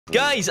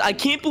Guys, I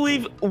can't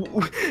believe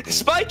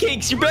Spy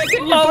Cakes, you're back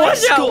on your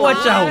bicycle.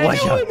 Watch out.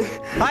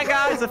 Hi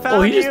guys, I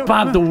found you. He just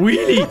popped the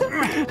wheelie.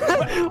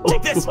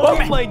 Take this.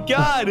 Oh my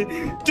god.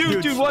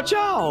 Dude, watch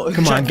out.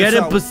 Come on, get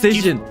in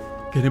position.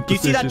 Do you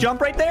see that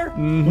jump right there?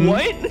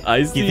 What?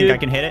 I see Do you think I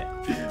can hit it?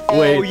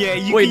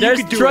 Wait,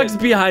 there's trucks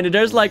behind it.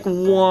 There's like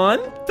 1,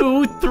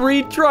 2,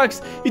 3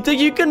 trucks. You think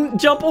you can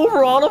jump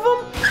over all of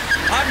them?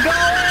 I'm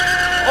going!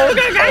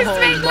 Okay, guys,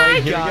 straight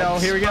line.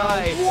 Here we go.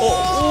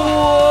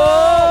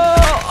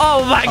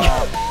 Oh my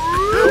god.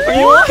 Are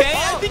you okay?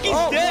 I think he's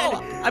dead.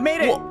 I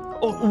made it.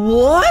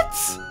 What?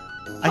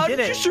 How did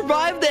you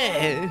survive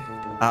that?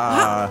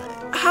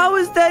 How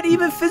is that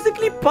even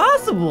physically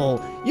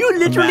possible? You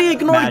literally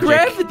ignored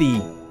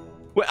gravity.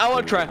 Wait, I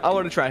want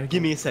to try.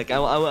 Give me a sec.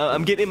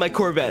 I'm getting in my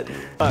Corvette.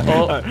 I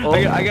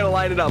gotta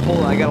line it up. Hold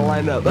on, I gotta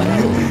line it up.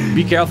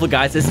 Be careful,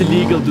 guys. It's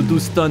illegal to do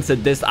stunts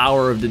at this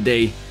hour of the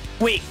day.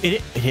 Wait,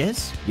 it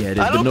is? Yeah, it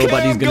is, but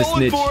nobody's gonna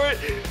snitch.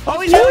 Oh,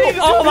 he's shooting!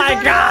 Oh my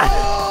god!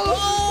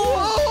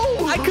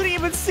 I couldn't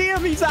even see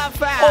him. He's that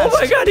fast. Oh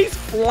my god, he's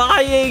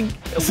flying.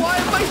 Why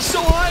am I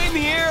so high in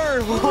the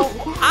air?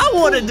 I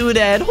want to do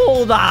that.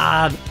 Hold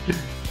on.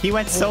 He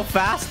went so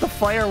fast, the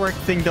firework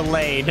thing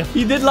delayed.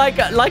 He did like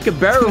a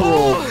barrel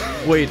roll.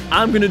 Wait,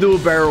 I'm gonna do a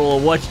barrel roll.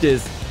 Watch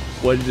this.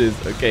 Watch this.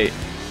 Okay.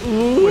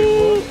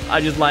 Ooh, I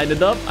just lined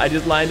it up.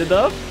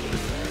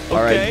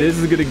 All right, this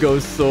is gonna go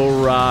so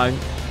wrong.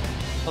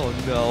 Oh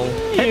no.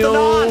 Hit the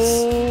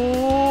NOS.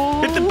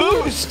 Hit the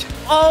boost.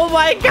 Oh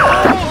my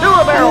god. Do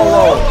a barrel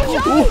roll.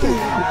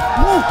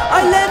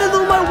 I landed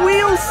on my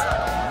wheels.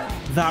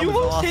 That was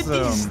almost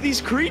awesome. hit these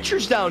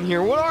creatures down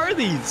here. What are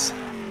these?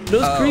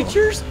 Those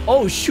creatures?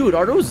 Oh shoot,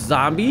 are those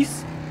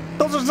zombies?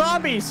 Those are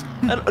zombies.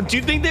 Do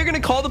you think they're gonna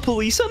call the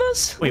police on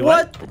us? Wait,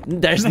 what?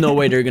 There's no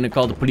way they're gonna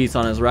call the police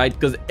on us, right?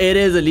 Because it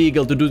is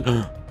illegal to do.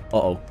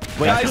 Uh-oh.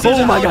 Wait, guys,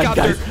 oh my god,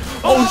 guys.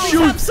 Oh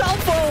shoot. Cell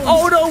phones.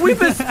 Oh no, we've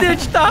been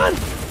stitched on.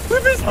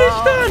 We've been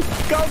stitched on.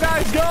 Go,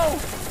 guys, go.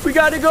 We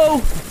gotta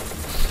go.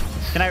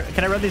 Can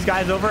I run these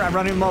guys over? I'm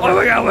running them over. Oh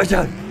my god, watch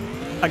out.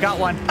 I got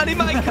one. I need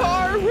my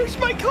car. Where's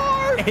my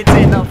car? It's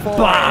in the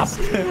forest.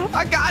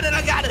 I got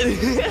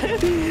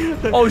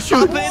it. Oh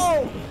shoot.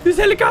 This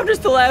helicopter's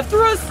still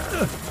after us.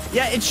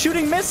 Yeah, it's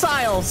shooting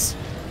missiles.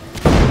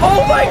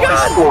 Oh my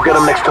god. We'll get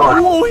him next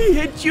time. Whoa, he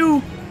hit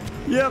you.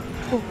 Yep.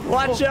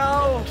 Watch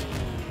out.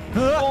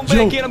 I'm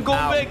going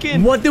back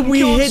in. What did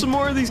we hit? Some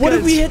more of these what guys.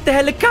 did we hit the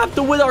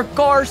helicopter with our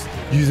cars?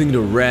 Using the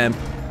ramp.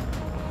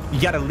 You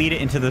gotta lead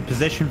it into the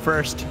position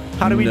first.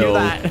 How do we do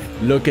that?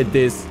 Look at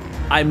this.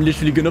 I'm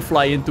literally gonna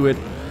fly into it.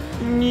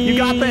 You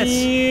got this.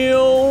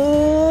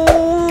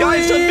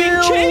 Guys, I'm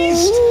being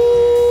chased.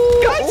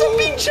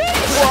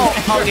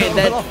 Whoa, okay,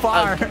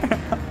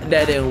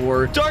 that didn't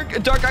work.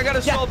 Dark, I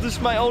gotta solve this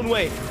my own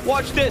way.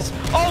 Watch this.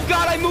 Oh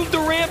god, I moved the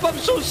ramp. I'm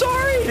so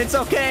sorry. It's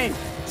okay.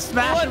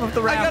 Smash him with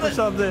the ramp or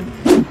something.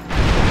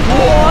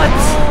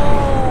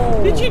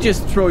 What? Did you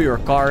just throw your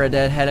car at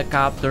that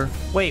helicopter?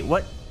 Wait,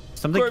 what?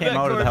 Something came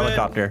out of the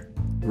helicopter.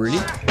 Really?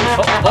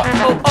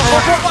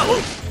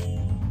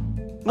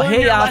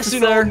 Hey,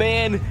 officer,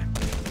 man.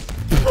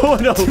 Oh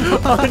no!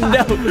 Oh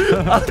no!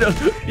 Oh no!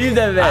 Leave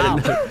that man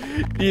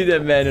alone. Leave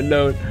that man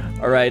alone.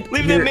 All right.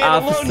 Leave that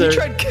man alone. He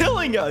tried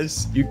killing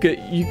us. You can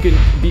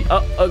be.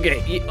 Oh,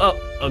 okay.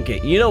 Okay.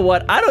 You know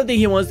what? I don't think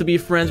he wants to be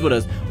friends with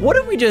us. What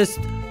if we just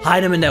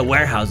hide him in that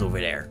warehouse over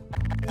there?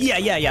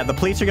 Yeah. The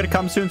police are gonna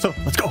come soon, so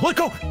let's go.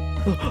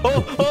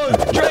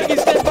 Oh, drag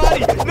his dead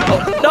body.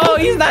 No,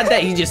 he's not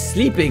dead. He's just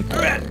sleeping.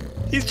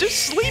 He's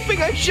just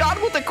sleeping. I shot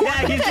him with a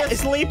Corvette. Yeah, he's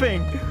just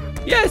sleeping.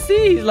 Yeah,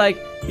 see, he's like,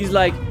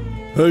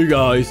 hey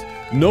guys,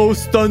 no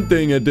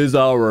stunting at this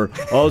hour.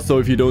 Also,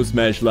 if you don't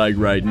smash like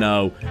right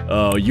now,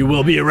 you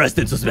will be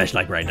arrested. So smash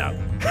like right now.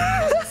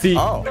 See,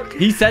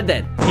 he said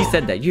that.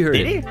 You heard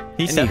it. Did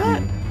he? He said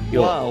that?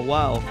 Yo,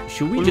 wow.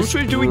 Should we just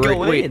do we go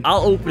wait, in?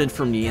 I'll open it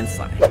from the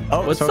inside.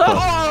 Oh, what's so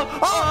up?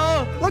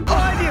 Oh, look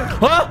behind you.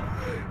 Huh?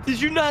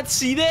 Did you not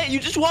see that? You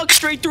just walked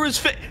straight through his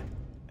face.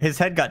 His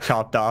head got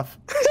chopped off.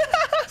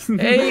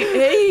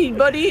 Hey,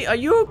 buddy, are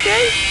you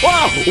okay?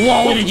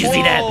 Whoa, did you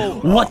see that?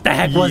 What the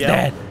heck was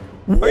that?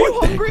 Are you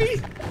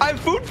hungry? I have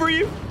food for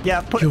you.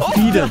 Yeah,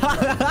 feed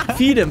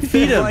him.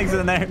 Feed him. Legs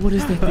in there. What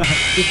is that thing?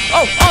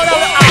 Oh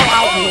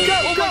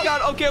my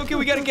god. Okay,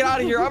 we gotta get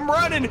out of here. I'm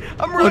running,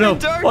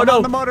 Dark. Oh no.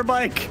 On the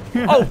motorbike.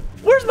 Oh,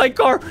 where's my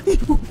car?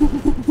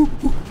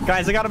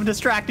 Guys, I got him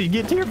distracted.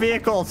 Get to your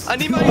vehicles. I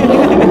need my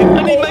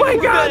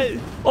god.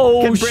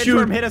 Oh, Can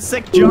Bridgeworm hit a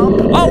sick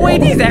jump? Oh,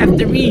 wait, he's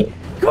after me.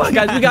 Come on,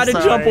 guys, we gotta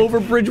jump over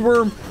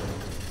Bridgeworm.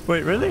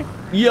 Wait, really?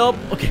 Yup.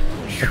 Okay,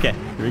 here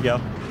we go.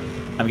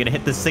 I'm gonna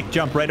hit the sick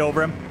jump right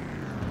over him.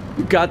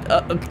 You got,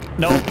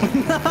 no.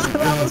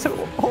 That was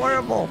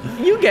horrible.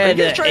 You get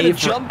Are you trying to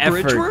jump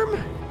Bridgeworm?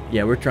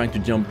 Yeah, we're trying to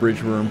jump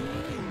Bridgeworm.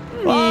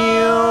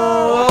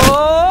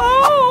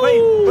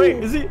 Wait,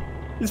 is he?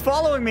 He's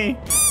following me.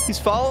 He's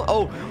following?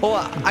 Oh, hold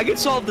on. I can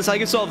solve this.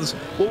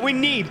 What we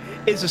need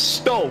is a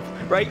stove,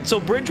 right?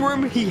 So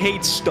Bridgeworm, he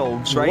hates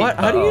stoves, right? What?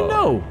 How do you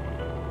know?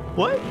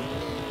 What?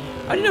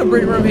 How do you know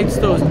Bridgeworm hates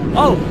stoves?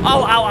 Oh,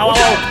 ow.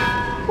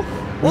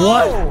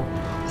 What?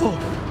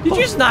 Oh, Did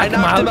you just knock I him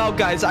knocked out? him out,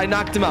 guys. I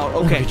knocked him out.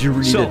 Okay. Did you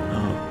read so, it?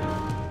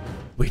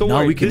 Wait, don't now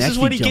worry. we can This actually is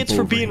what he jump gets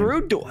for over being him.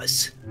 rude to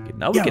us. Okay,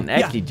 now we can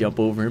actually jump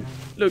over him.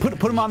 Look.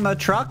 Put him on the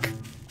truck.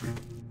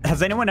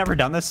 Has anyone ever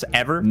done this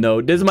ever?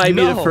 No, this might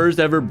be the No. first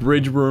ever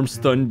bridge worm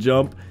stun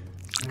jump.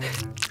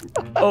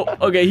 Oh,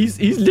 okay, he's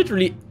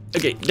literally...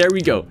 Okay, there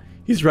we go.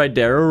 He's right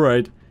there, all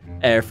right.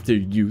 After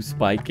you,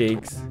 Spike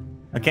Cakes.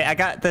 Okay, I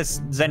got this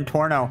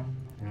Zentorno.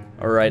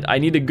 All right, I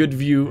need a good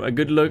view, a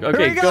good look.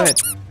 Okay, we go go.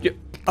 ahead.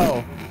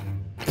 Oh.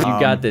 You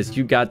got this,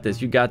 you got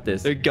this, you got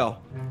this. There you go.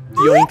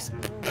 Yoinks.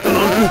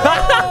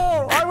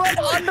 Oh, I went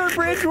under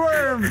bridge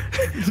worm.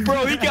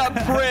 Bro, he got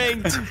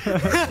pranked.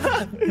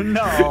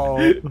 No.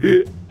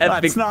 Epic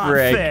That's not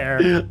prank. fair.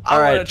 All I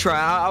right. want to try.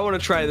 I want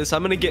to try this.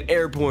 I'm gonna get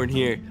airborne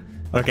here.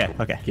 Okay,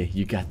 okay. Okay,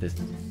 you got this.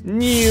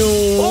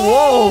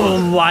 Whoa,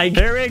 my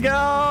God. Here we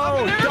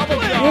go. Double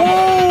jump.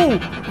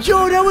 Whoa!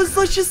 Yo, that was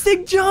such a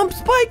sick jump,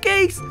 Spike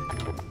Cakes.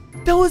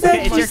 That was Okay,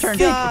 actually it's your turn.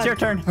 sick. It's your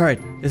turn. All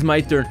right, it's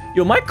my turn.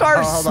 Yo, my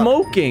car's hold on.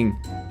 smoking.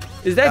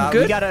 Is that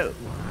good? We gotta...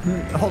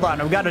 Hold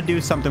on, we gotta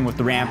do something with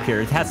the ramp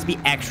here. It has to be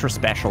extra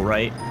special,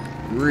 right?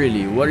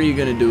 Really? What are you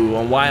gonna do?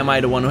 And why am I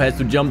the one who has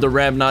to jump the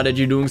ramp now that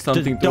you're doing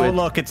something Just to don't it?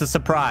 look, it's a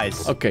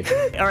surprise. Okay.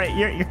 All right,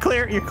 you're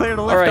clear. You're clear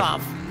to lift All right.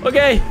 off.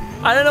 Okay.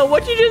 I don't know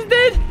what you just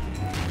did.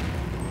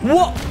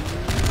 What?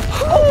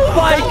 Oh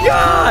my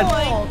God!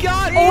 Oh my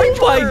God! Oh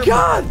my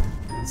God!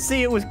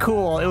 See, it was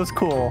cool. It was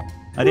cool.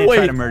 I didn't try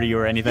Wait, to murder you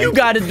or anything. You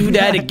gotta do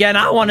that again.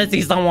 I want to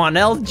see someone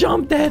else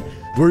jump that.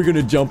 We're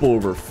gonna jump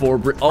over 4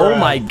 bricks. Oh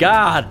my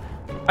God!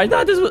 I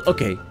thought this was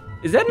okay.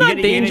 Is that not You're gonna need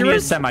a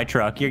dangerous?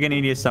 semi-truck. You're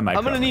gonna need a semi-truck.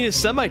 I'm gonna need a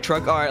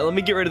semi-truck. All right, let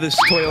me get rid of this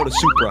Toyota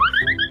Supra.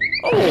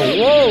 Oh,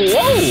 whoa,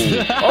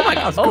 whoa! Oh my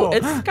God! That's Oh, cool.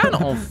 it's kind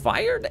of on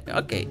fire.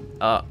 Okay.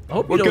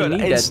 Hope We're you don't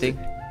good. need that thing.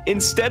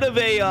 Instead of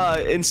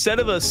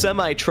a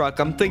semi-truck,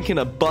 I'm thinking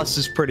a bus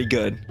is pretty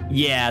good.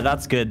 Yeah,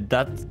 that's good.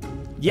 That's...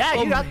 Yeah,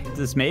 you got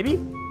this, maybe?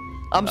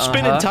 I'm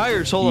spinning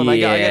tires. Hold on, I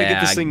gotta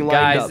get this thing lined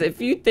guys, up.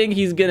 if you think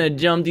he's gonna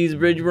jump these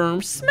bridge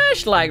worms,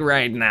 smash like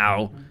right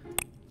now.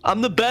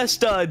 I'm the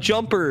best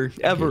jumper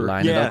ever.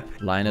 Line it up.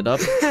 Line it up.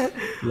 Line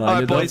All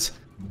right, it boys.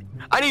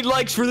 I need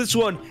likes for this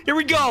one. Here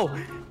we go.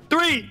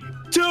 3,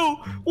 2,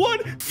 1.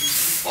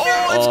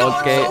 Oh, it's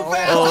Okay. going so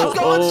fast. It's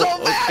going so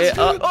fast.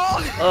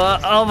 Okay.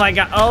 Oh my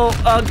God. Oh,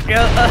 okay.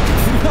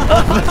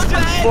 I'm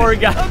dead. Poor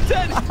guy. I'm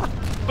dead.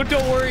 But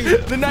don't worry,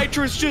 the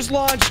nitrous just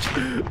launched.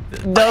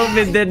 No,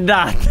 it did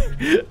not.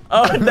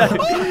 Oh no.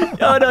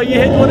 Oh no, you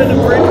hit one of the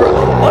bridge worms.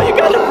 Oh, you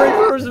got the bridge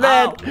worms,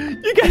 man.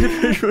 You got the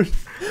bridge worms.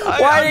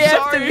 Why do you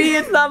have to be?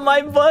 It's not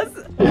my bus.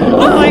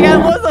 Oh my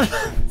God, what's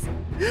the...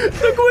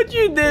 Look what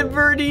you did,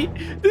 Birdie.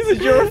 This is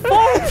your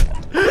fault.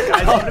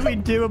 Guys, what do we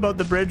do about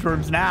the bridge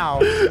worms now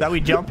that we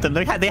jumped them?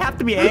 They have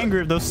to be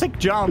angry with those sick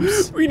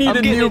jumps. We need I'm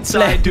a getting new inside,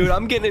 plan. dude.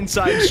 I'm getting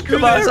inside. Screw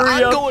Come on, this. hurry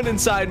I'm up. going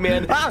inside,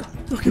 man. Ah,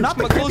 not the Come on,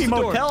 close creepy the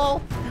door.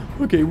 motel.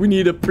 Okay, we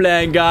need a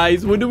plan,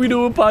 guys. What do we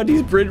do about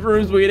these bridge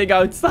worms waiting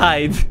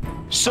outside?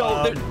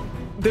 So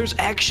there's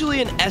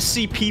actually an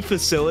SCP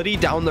facility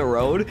down the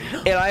road,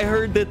 and I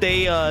heard that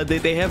they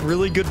have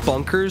really good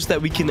bunkers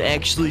that we can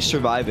actually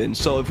survive in.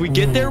 So if we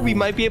get there, we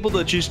might be able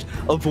to just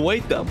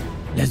avoid them.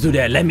 Let's do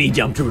that. Let me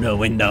jump through the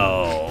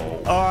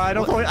window. Oh, I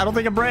don't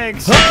think it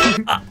breaks.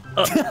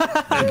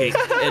 Okay,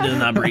 it does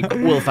not break.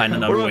 We'll find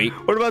another way.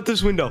 What about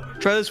this window?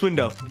 Try this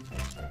window.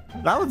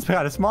 That one's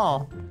kind of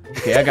small.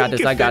 Okay, I got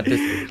this. I got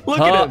this. Look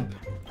at him.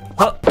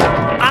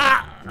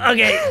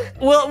 Okay,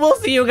 we'll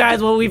see you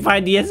guys when we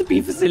find the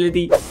SCP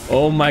facility.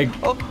 Oh my!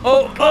 Oh,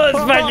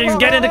 Spikings,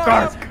 get in the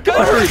car!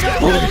 Hurry!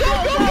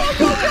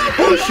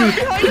 Oh shoot!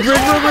 The bridge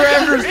worm are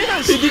after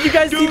us. Did you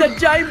guys see that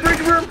giant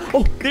bridge worm?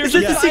 Oh, is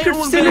this the secret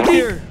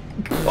facility?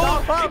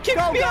 Oh, it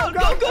kicked me out. Go.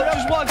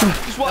 Just walk.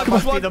 Just walk.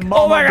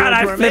 Oh my God!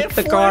 I flipped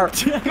the car.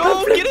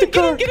 Go,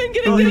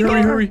 get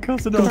in. Hurry!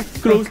 Close the door.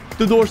 Close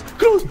the doors.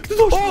 Close the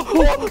doors.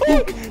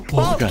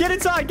 Oh God! Get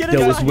inside. Get That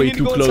inside. was way need to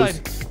too go close.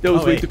 inside. That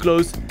was way wait. too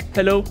close.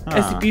 Hello,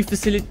 SCP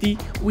facility.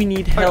 We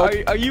need help.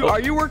 Are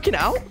you working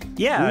out?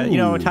 Yeah, you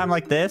know, a time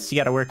like this, you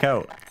gotta work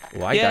out.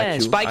 Oh, I Yeah, got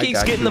you. Spike I Cake's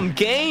got getting you. them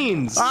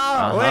gains.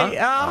 Oh, wait.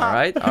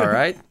 All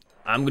right.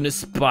 I'm gonna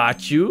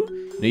spot you.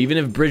 Now, even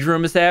if Bridge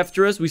Room is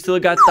after us, we still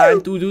got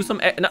time to do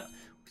some. We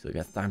still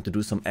got time to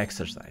do some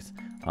exercise.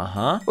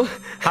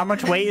 How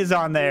much weight is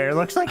on there? It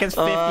looks like it's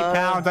 50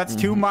 pounds. That's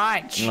too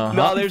much.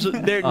 No,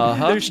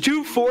 there's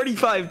two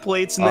 45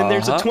 plates and then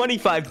there's a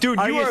 25. Dude,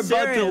 Are you you are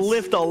about to serious?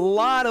 lift a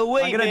lot of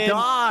weight, I'm gonna man.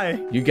 die.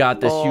 You got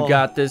this. You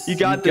got this. You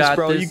got this,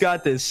 bro. You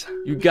got this.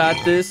 You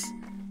got this.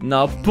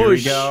 Now Here we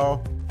push.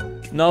 go.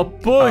 Now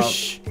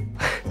push.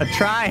 I'm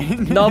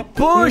trying. Now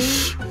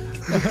push.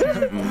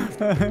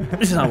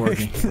 It's not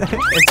working.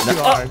 It's too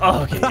hard.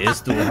 Okay,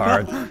 it's too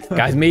hard.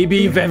 Guys,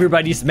 maybe if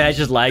everybody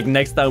smashes like,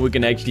 next time we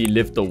can actually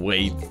lift the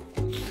weight.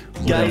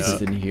 What Guys,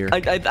 else is in here?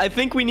 I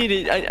think we need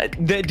to.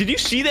 Did you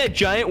see that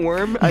giant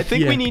worm? I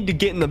think we need to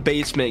get in the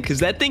basement because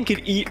that thing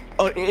could eat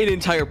an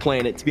entire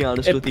planet. To be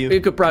honest with you.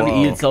 It could probably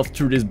Whoa. eat itself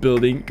through this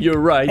building. You're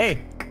right.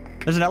 Hey,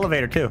 there's an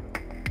elevator too.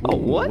 Oh,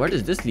 what? Where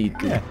does this lead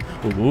to? Yeah.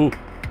 Ooh.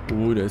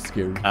 Oh, that's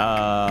scary.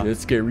 That's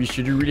scary.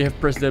 Should you really have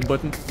pressed that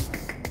button?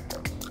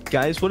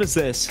 Guys, what is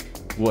this?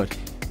 What?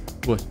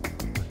 What?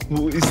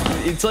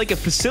 It's like a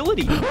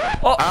facility.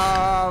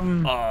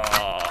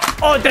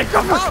 Oh, they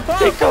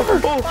cover! They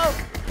cover!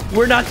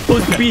 We're not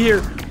supposed to be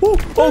here. Oh,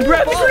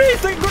 grab the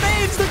grenades! The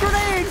grenades! The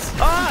grenades!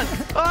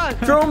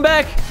 Throw them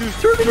back!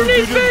 Throw the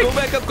grenades back! Go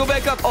back up, go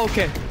back up.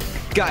 Okay.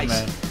 Guys,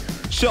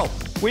 so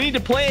we need to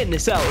plan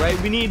this out, right?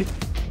 We need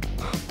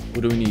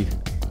What do we need?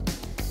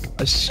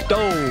 a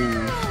stove.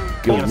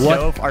 Yo, What? what?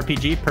 Stove,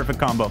 RPG, perfect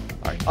combo. All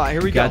right. All right,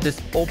 here we Got go. this.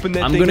 Open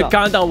that I'm thing gonna up.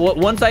 count down.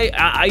 Once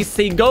I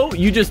say go,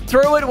 you just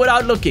throw it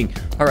without looking.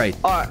 All right.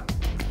 All right.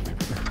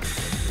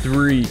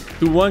 3,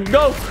 2, 1,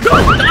 go! Go!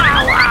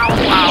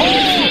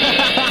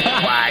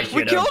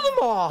 We killed them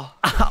all.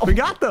 We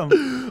got them.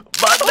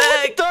 My Oh,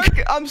 back!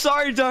 Dark. I'm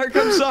sorry, Dark.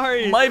 I'm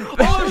sorry. My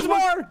Oh, there's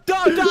more.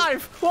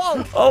 Dive.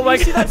 Whoa. Oh my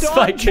You see god, that dog?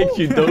 Spike kicked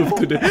you dove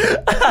to the...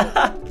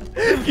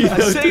 you I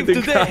dove saved to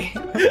the day.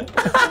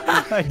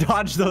 I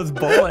dodged those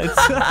bullets.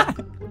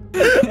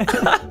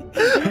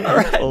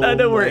 Alright, now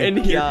that we're in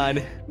here,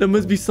 God. there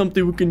must be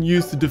something we can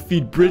use to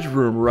defeat Bridge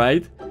Room,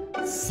 right?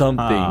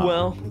 Something.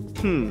 Well,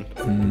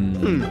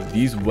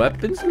 These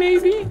weapons,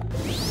 maybe?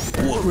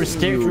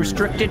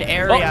 Restricted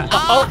area.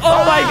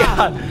 Oh my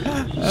god!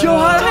 Yo,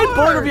 I hit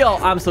both of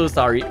y'all. I'm so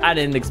sorry. I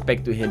didn't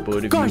expect to hit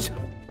both of Guys, you.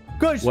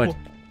 guys. What?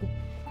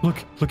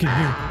 Look in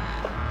here.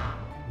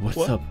 What's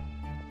What? up?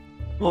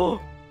 oh,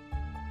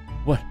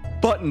 What?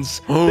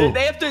 buttons. Oh.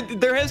 They have to.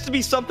 There has to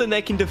be something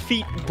that can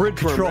defeat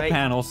Bridge Room, Control right?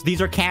 panels.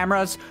 These are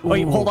cameras.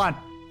 Wait, hold on.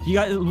 You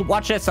guys,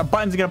 watch this. A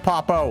button's gonna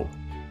pop out.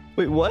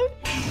 Wait, what?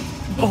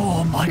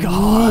 Oh my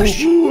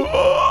gosh.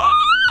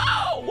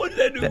 What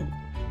did that do?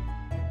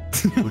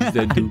 What does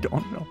that do? I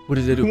don't know. What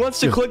does that do? Who wants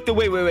to Yo, click the?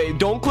 Wait!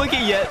 Don't click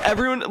it yet.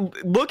 Everyone,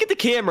 look at the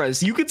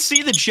cameras. You could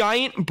see the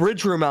giant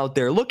Bridge Room out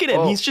there. Look at him.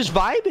 Oh. He's just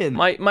vibing.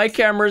 My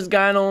camera's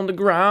gone on the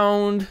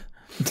ground.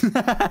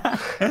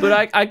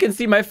 But I can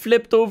see my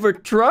flipped over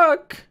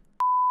truck.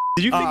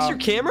 Did you fix your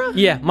camera?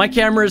 Yeah, my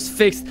camera is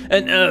fixed.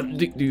 And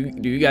do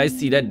you guys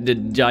see that the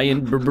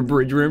giant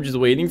Bridge Room just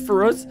waiting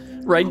for us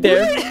right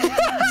there?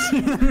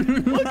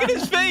 Look at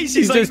his face.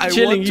 He's He's, like, just I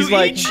chilling. want He's to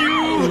like, eat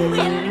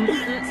you.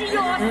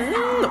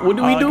 What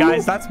do we do?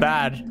 Guys, that's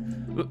bad.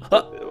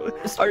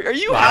 Are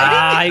you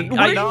hiding?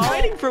 Where are no. you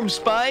hiding from,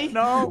 Spy?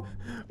 No.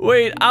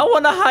 Wait, I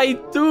want to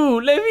hide too.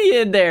 Let me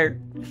in there.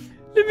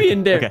 Let me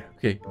in there.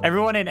 Okay.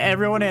 Everyone in.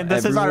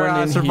 This is Everyone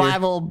our in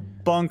survival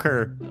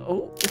bunker.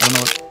 Oh. I don't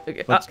know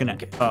Okay. what's gonna.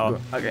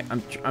 Okay.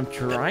 I'm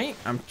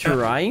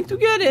trying to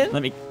get in.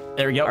 Let me.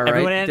 There we go. All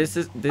Everyone right. in. This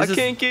is. I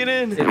can't get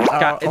in. It's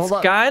hold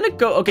up. kind of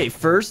go. Okay,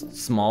 first,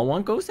 small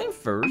one goes in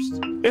first,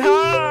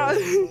 Ah!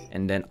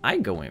 and then I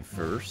go in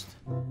first,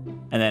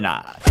 And then,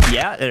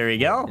 yeah, there we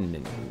go. and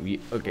then we.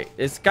 Okay,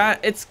 it's kind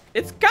of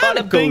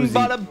Bada bing, cozy.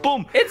 bada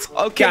boom. It's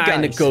Okay,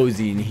 kind of guys.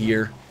 cozy in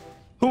here.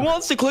 Who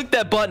wants to click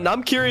that button?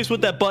 I'm curious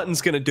what that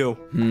button's gonna do.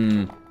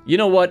 You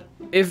know what?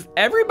 If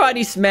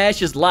everybody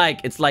smashes like,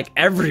 it's like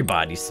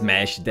everybody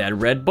smashed that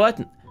red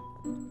button,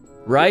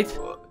 right?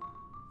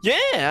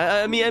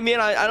 Yeah, I mean,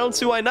 I don't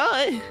see why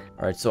not.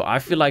 All right, so I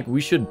feel like we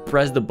should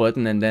press the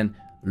button and then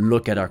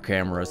look at our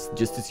cameras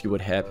just to see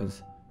what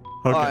happens.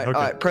 Okay, all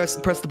right, press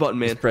the button,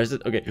 man. Just press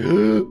it. Okay.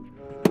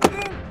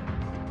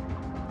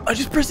 I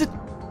just pressed it.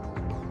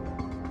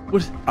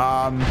 What?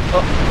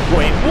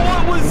 Wait.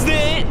 What was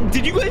that?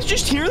 Did you guys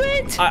just hear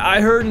that?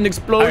 I heard an I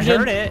explosion.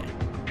 heard it.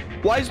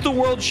 Why is the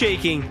world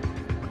shaking?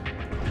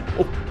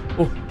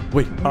 Oh,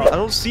 wait. I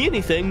don't see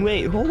anything.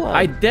 Wait, hold on.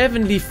 I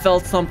definitely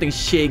felt something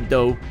shake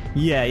though.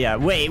 Yeah.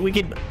 Wait, we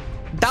could.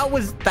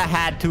 That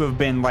had to have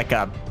been like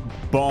a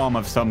bomb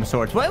of some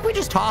sort. Why don't we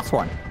just toss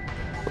one?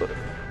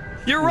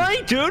 You're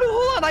right, dude.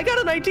 Hold on, I got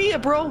an idea,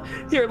 bro.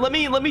 Here, let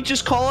me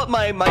just call up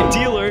my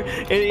dealer,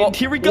 and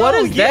here we go. what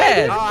is Yeah, that?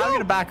 here we Oh, go. I'm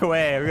gonna back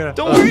away. We're gonna.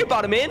 Don't worry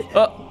about it, man.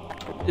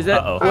 Is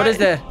that Uh-oh. what is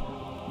that?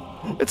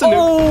 It's a new.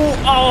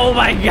 Oh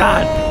my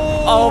god.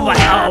 Oh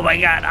my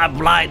god. I'm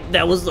blind.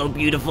 That was so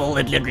beautiful.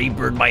 It literally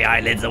burned my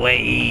eyelids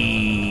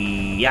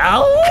away.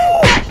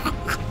 Ow.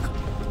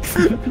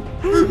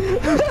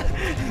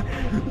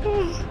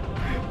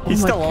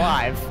 He's my still God.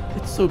 alive.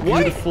 It's so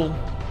beautiful.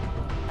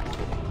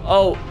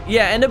 Oh,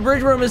 yeah, and the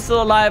bridge room is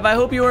still alive. I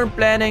hope you weren't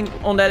planning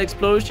on that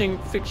explosion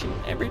fixing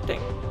everything.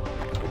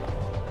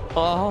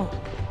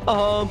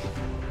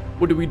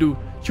 What do we do?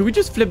 Should we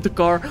just flip the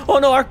car? Oh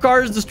no, our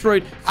car is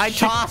destroyed. I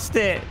tossed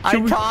it. I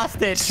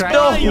tossed it. Tried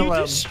No, to you kill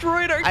him.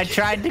 destroyed our. I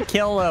tried to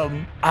kill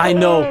him. I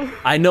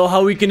know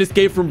how we can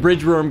escape from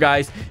Bridge Worm,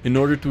 guys. In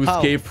order to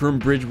escape from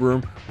Bridge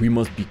Worm, we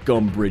must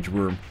become Bridge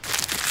Worm.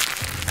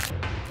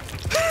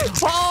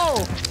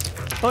 Oh!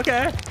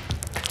 Okay.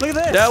 Look at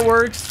this. That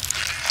works.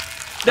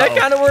 That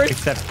kind of works.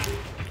 Except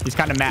he's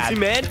kind of Is mad. he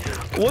mad?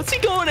 What's he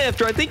going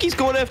after? I think he's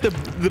going after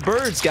the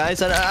birds,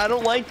 guys. I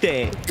don't like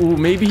that. Ooh,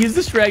 maybe he's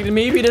distracted.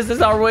 Maybe this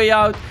is our way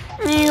out.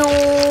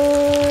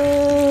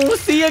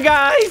 See ya,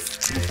 guys.